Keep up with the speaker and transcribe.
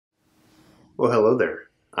Well, hello there.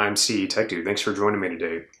 I'm c11s. Thanks for joining me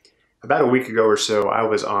today. About a week ago or so, I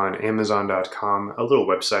was on Amazon.com, a little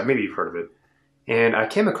website, maybe you've heard of it, and I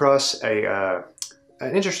came across an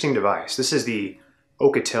interesting device. This is the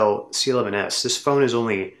Oukitel c11s. This phone is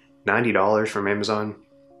only $90 from Amazon.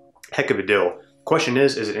 Heck of a deal. Question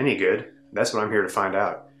is it any good? That's what I'm here to find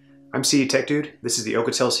out. I'm c11s. This is the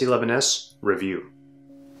Oukitel c11s review.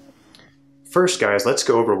 First, guys, let's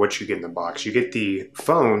go over what you get in the box. You get the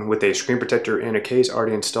phone with a screen protector and a case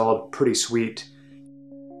already installed. Pretty sweet.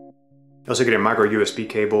 You also get a micro USB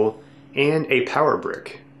cable and a power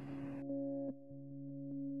brick.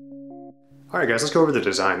 Alright guys, let's go over the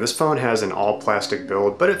design. This phone has an all plastic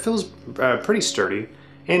build, but it feels pretty sturdy,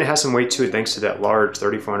 and it has some weight to it thanks to that large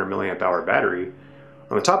 3400 milliamp hour battery.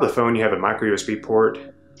 On the top of the phone you have a micro USB port.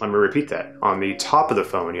 Let me repeat that. On the top of the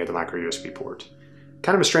phone you have the micro USB port.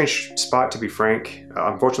 Kind of a strange spot, to be frank.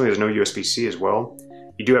 Unfortunately, there's no USB-C as well.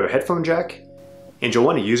 You do have a headphone jack, and you'll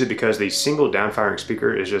want to use it because the single downfiring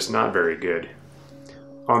speaker is just not very good.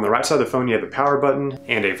 On the right side of the phone, you have the power button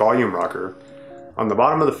and a volume rocker. On the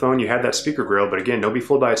bottom of the phone, you have that speaker grill, but again, don't be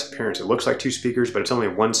fooled by its appearance. It looks like two speakers, but it's only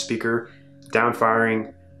one speaker.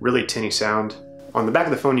 Downfiring, really tinny sound. On the back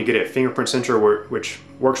of the phone, you get a fingerprint sensor, which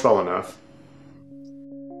works well enough.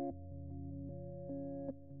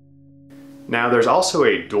 Now there's also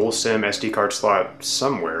a dual SIM SD card slot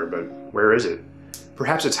somewhere, but where is it?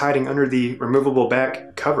 Perhaps it's hiding under the removable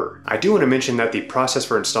back cover. I do want to mention that the process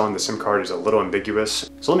for installing the SIM card is a little ambiguous,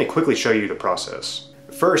 so let me quickly show you the process.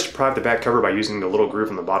 First, pry the back cover by using the little groove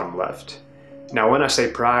on the bottom left. Now when I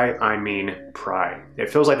say pry, I mean pry. It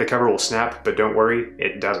feels like the cover will snap, but don't worry,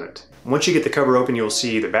 it doesn't. Once you get the cover open, you'll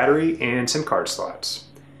see the battery and SIM card slots.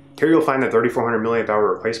 Here you'll find the 3400 milliamp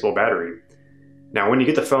hour replaceable battery. Now when you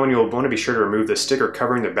get the phone, you'll want to be sure to remove the sticker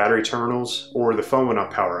covering the battery terminals, or the phone will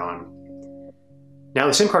not power on. Now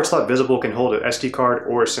the SIM card slot visible can hold an SD card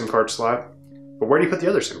or a SIM card slot, but where do you put the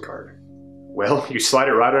other SIM card? Well, you slide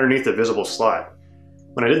it right underneath the visible slot.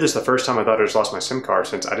 When I did this the first time, I thought I just lost my SIM card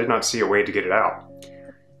since I did not see a way to get it out.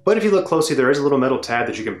 But if you look closely, there is a little metal tab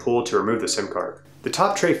that you can pull to remove the SIM card. The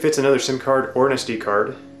top tray fits another SIM card or an SD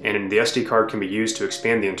card, and the SD card can be used to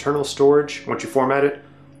expand the internal storage once you format it,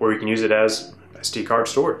 or you can use it as SD card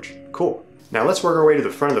storage. Cool. Now let's work our way to the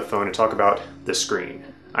front of the phone and talk about the screen.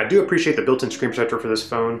 I do appreciate the built-in screen protector for this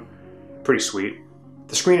phone. Pretty sweet.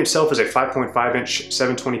 The screen itself is a 5.5 inch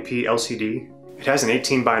 720p LCD. It has an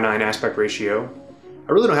 18:9 aspect ratio.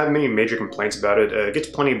 I really don't have many major complaints about it. It gets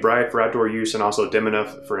plenty bright for outdoor use and also dim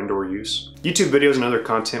enough for indoor use. YouTube videos and other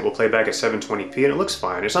content will play back at 720p and it looks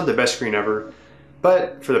fine. It's not the best screen ever,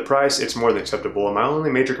 but for the price it's more than acceptable. And my only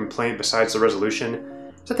major complaint besides the resolution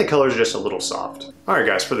is that the colors are just a little soft. Alright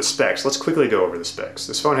guys, for the specs, let's quickly go over the specs.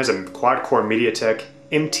 This phone has a quad-core MediaTek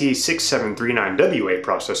MT6739WA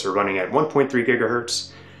processor running at 1.3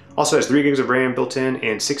 GHz. Also has 3 gigs of RAM built in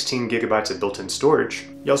and 16 gigabytes of built-in storage.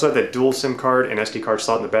 You also have that dual SIM card and SD card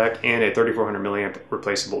slot in the back and a 3400 milliamp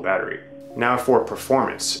replaceable battery. Now for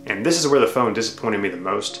performance, and this is where the phone disappointed me the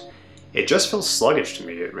most. It just feels sluggish to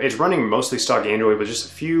me. It's running mostly stock Android with just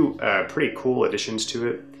a few pretty cool additions to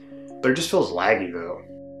it, but it just feels laggy though.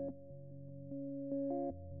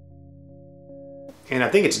 And I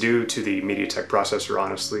think it's due to the MediaTek processor,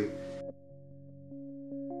 honestly.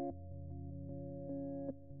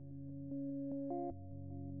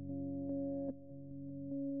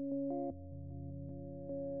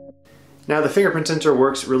 Now the fingerprint sensor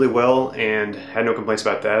works really well and had no complaints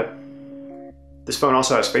about that. This phone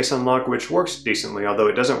also has face unlock, which works decently, although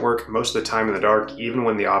it doesn't work most of the time in the dark, even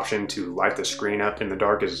when the option to light the screen up in the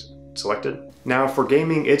dark is selected. Now for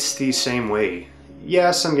gaming, it's the same way.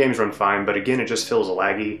 Yeah, some games run fine, but again, it just feels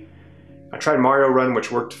laggy. I tried Mario Run,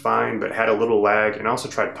 which worked fine, but had a little lag, and also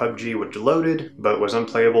tried PUBG, which loaded, but was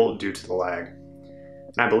unplayable due to the lag.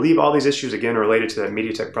 And I believe all these issues, again, are related to that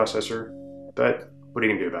MediaTek processor, but what are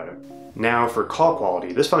you gonna do about it? Now, for call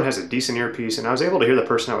quality, this phone has a decent earpiece, and I was able to hear the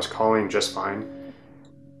person I was calling just fine.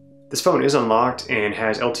 This phone is unlocked and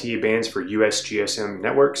has LTE bands for US GSM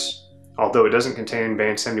networks, although it doesn't contain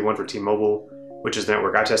band 71 for T-Mobile, which is the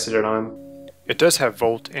network I tested it on. It does have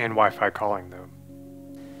Volt and Wi-Fi calling though.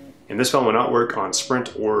 And this phone will not work on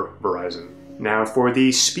Sprint or Verizon. Now for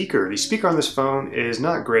the speaker on this phone is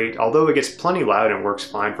not great, although it gets plenty loud and works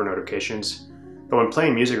fine for notifications. But when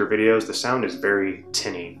playing music or videos, the sound is very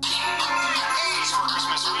tinny.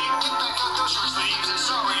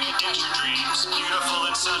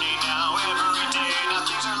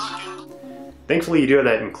 Thankfully, you do have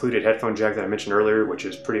that included headphone jack that I mentioned earlier, which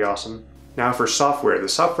is pretty awesome. Now for software, the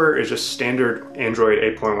software is just standard Android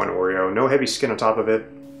 8.1 Oreo, no heavy skin on top of it.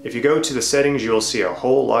 If you go to the settings, you'll see a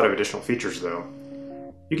whole lot of additional features though.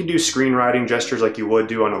 You can do screenwriting gestures like you would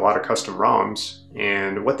do on a lot of custom ROMs,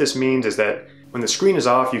 and what this means is that when the screen is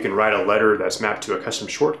off, you can write a letter that's mapped to a custom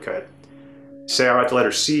shortcut. Say I write the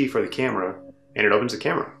letter C for the camera, and it opens the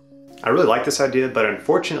camera. I really like this idea, but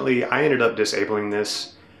unfortunately I ended up disabling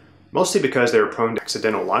this, mostly because they were prone to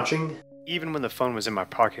accidental launching, even when the phone was in my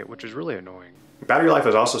pocket, which is really annoying. Battery life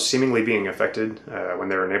is also seemingly being affected when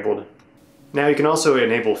they're enabled. Now you can also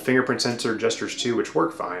enable fingerprint sensor gestures too, which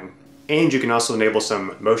work fine. And you can also enable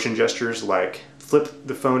some motion gestures like flip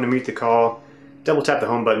the phone to mute the call, double tap the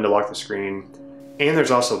home button to lock the screen. And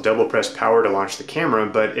there's also double press power to launch the camera,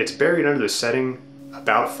 but it's buried under the setting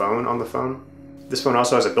about phone on the phone. This phone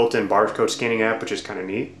also has a built-in barcode scanning app, which is kind of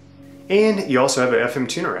neat. And you also have an FM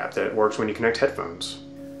tuner app that works when you connect headphones.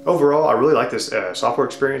 Overall, I really like this software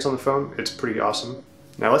experience on the phone. It's pretty awesome.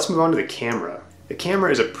 Now let's move on to the camera. The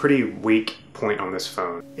camera is a pretty weak point on this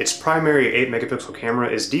phone. Its primary 8 megapixel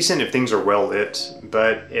camera is decent if things are well lit,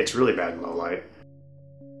 but it's really bad in low light.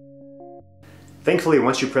 Thankfully,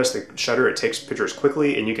 once you press the shutter, it takes pictures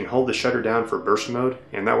quickly and you can hold the shutter down for burst mode,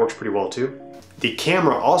 and that works pretty well too. The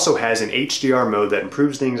camera also has an HDR mode that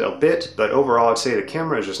improves things a bit, but overall I'd say the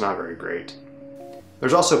camera is just not very great.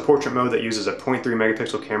 There's also portrait mode that uses a 0.3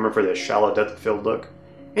 megapixel camera for the shallow depth of field look,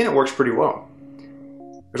 and it works pretty well.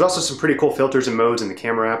 There's also some pretty cool filters and modes in the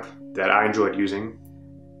camera app that I enjoyed using.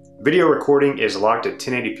 Video recording is locked at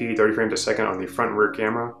 1080p 30 frames a second on the front and rear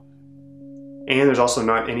camera, and there's also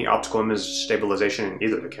not any optical image stabilization in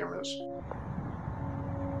either of the cameras.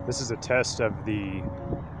 This is a test of the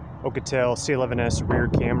Oukitel c11s rear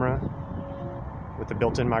camera with the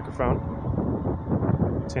built-in microphone,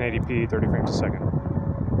 1080p 30 frames a second.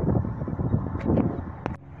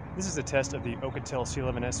 This is a test of the Oukitel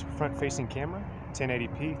c11s front-facing camera,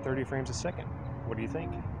 1080p 30 frames a second. What do you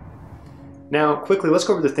think? Now, quickly, let's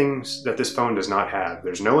go over the things that this phone does not have.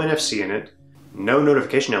 There's no NFC in it, no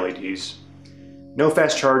notification LEDs, no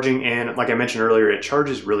fast charging, and like I mentioned earlier, it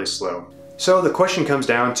charges really slow. So the question comes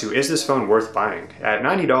down to, is this phone worth buying? At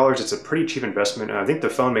 $90, it's a pretty cheap investment, and I think the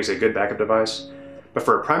phone makes a good backup device. But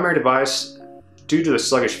for a primary device, due to the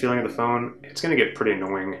sluggish feeling of the phone, it's going to get pretty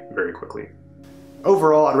annoying very quickly.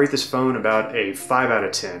 Overall, I'd rate this phone about a 5 out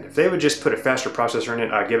of 10. If they would just put a faster processor in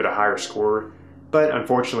it, I'd give it a higher score. But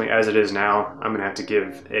unfortunately, as it is now, I'm going to have to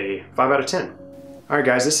give a 5 out of 10. Alright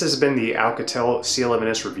guys, this has been the Oukitel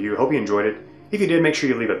C11s review. Hope you enjoyed it. If you did, make sure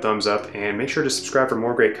you leave a thumbs up, and make sure to subscribe for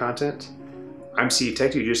more great content. I'm CE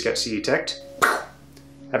Tech, you just got CE Teched.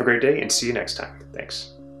 Have a great day and see you next time.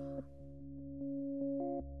 Thanks.